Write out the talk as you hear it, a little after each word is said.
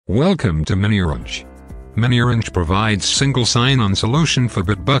Welcome to miniOrange. miniOrange provides single sign-on solution for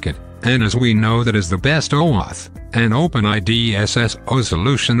Bitbucket, and as we know that is the best OAuth and OpenID SSO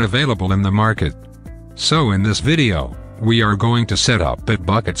solution available in the market. So in this video, we are going to set up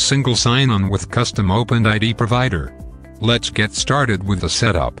Bitbucket Single Sign-On with custom OpenID Provider. Let's get started with the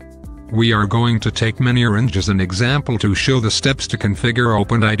setup. We are going to take miniOrange as an example to show the steps to configure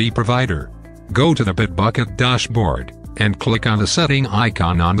OpenID Provider. Go to the Bitbucket dashboard and click on the setting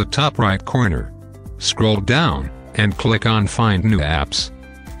icon on the top right corner. Scroll down and click on Find New Apps.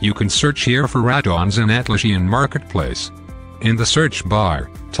 You can search here for add-ons in Atlassian Marketplace. In the search bar,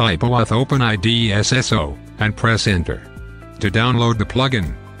 type OAuth OpenID SSO and press Enter. To download the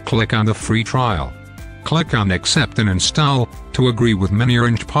plugin, click on the free trial. Click on Accept and Install to agree with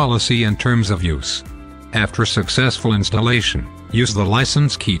miniOrange policy and terms of use. After successful installation, use the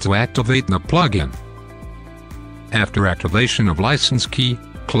license key to activate the plugin. After activation of license key,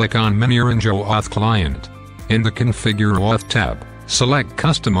 click on miniOrange OAuth Client. In the Configure OAuth tab, select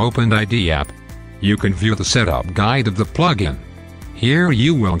Custom OpenID App. You can view the setup guide of the plugin. Here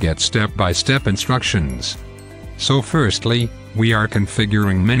you will get step-by-step instructions. So firstly, we are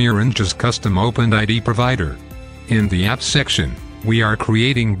configuring miniOrange's custom OpenID Provider. In the App section, we are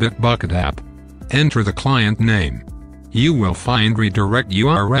creating Bitbucket app. Enter the client name. You will find redirect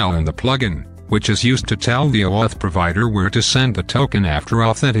URL in the plugin, which is used to tell the OAuth provider where to send the token after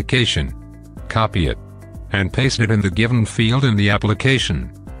authentication. Copy it and paste it in the given field in the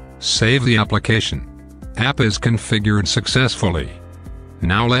application. Save the application. App is configured successfully.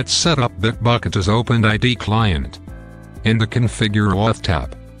 Now let's set up Bitbucket as OpenID Client. In the Configure OAuth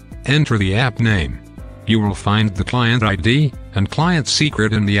tab, enter the app name. You will find the client ID and client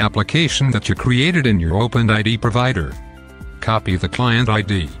secret in the application that you created in your OpenID Provider. Copy the client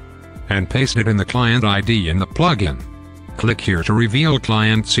ID and paste it in the client ID in the plugin. Click here to reveal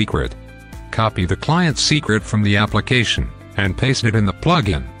client secret. Copy the client secret from the application and paste it in the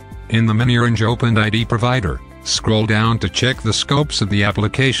plugin. In the miniOrange OpenID Provider, scroll down to check the scopes of the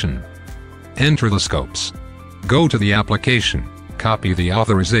application. Enter the scopes. Go to the application, copy the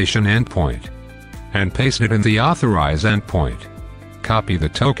authorization endpoint and paste it in the authorize endpoint. Copy the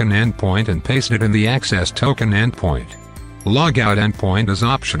token endpoint and paste it in the access token endpoint. Logout endpoint is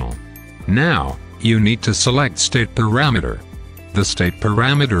optional. Now, you need to select state parameter. The state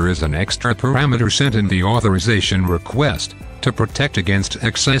parameter is an extra parameter sent in the authorization request to protect against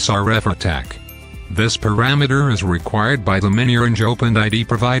XSRF attack. This parameter is required by the miniOrange OpenID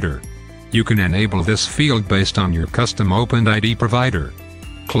Provider. You can enable this field based on your custom OpenID Provider.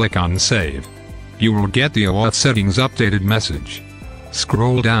 Click on Save. You will get the OAuth settings updated message.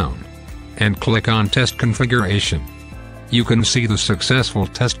 Scroll down and click on Test Configuration. You can see the successful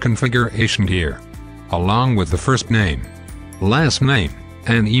test configuration here, along with the first name, last name,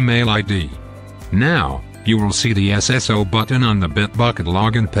 and email ID. Now, you will see the SSO button on the Bitbucket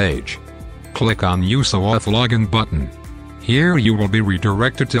login page. Click on Use OAuth Login button. Here you will be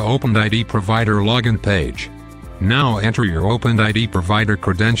redirected to OpenID Provider login page. Now enter your OpenID Provider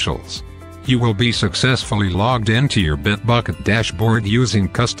credentials. You will be successfully logged into your Bitbucket dashboard using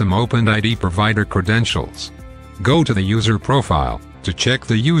custom OpenID Provider credentials. Go to the user profile to check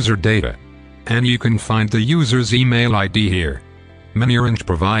the user data, and you can find the user's email ID here. miniOrange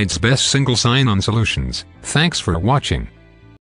provides best single sign-on solutions. Thanks for watching.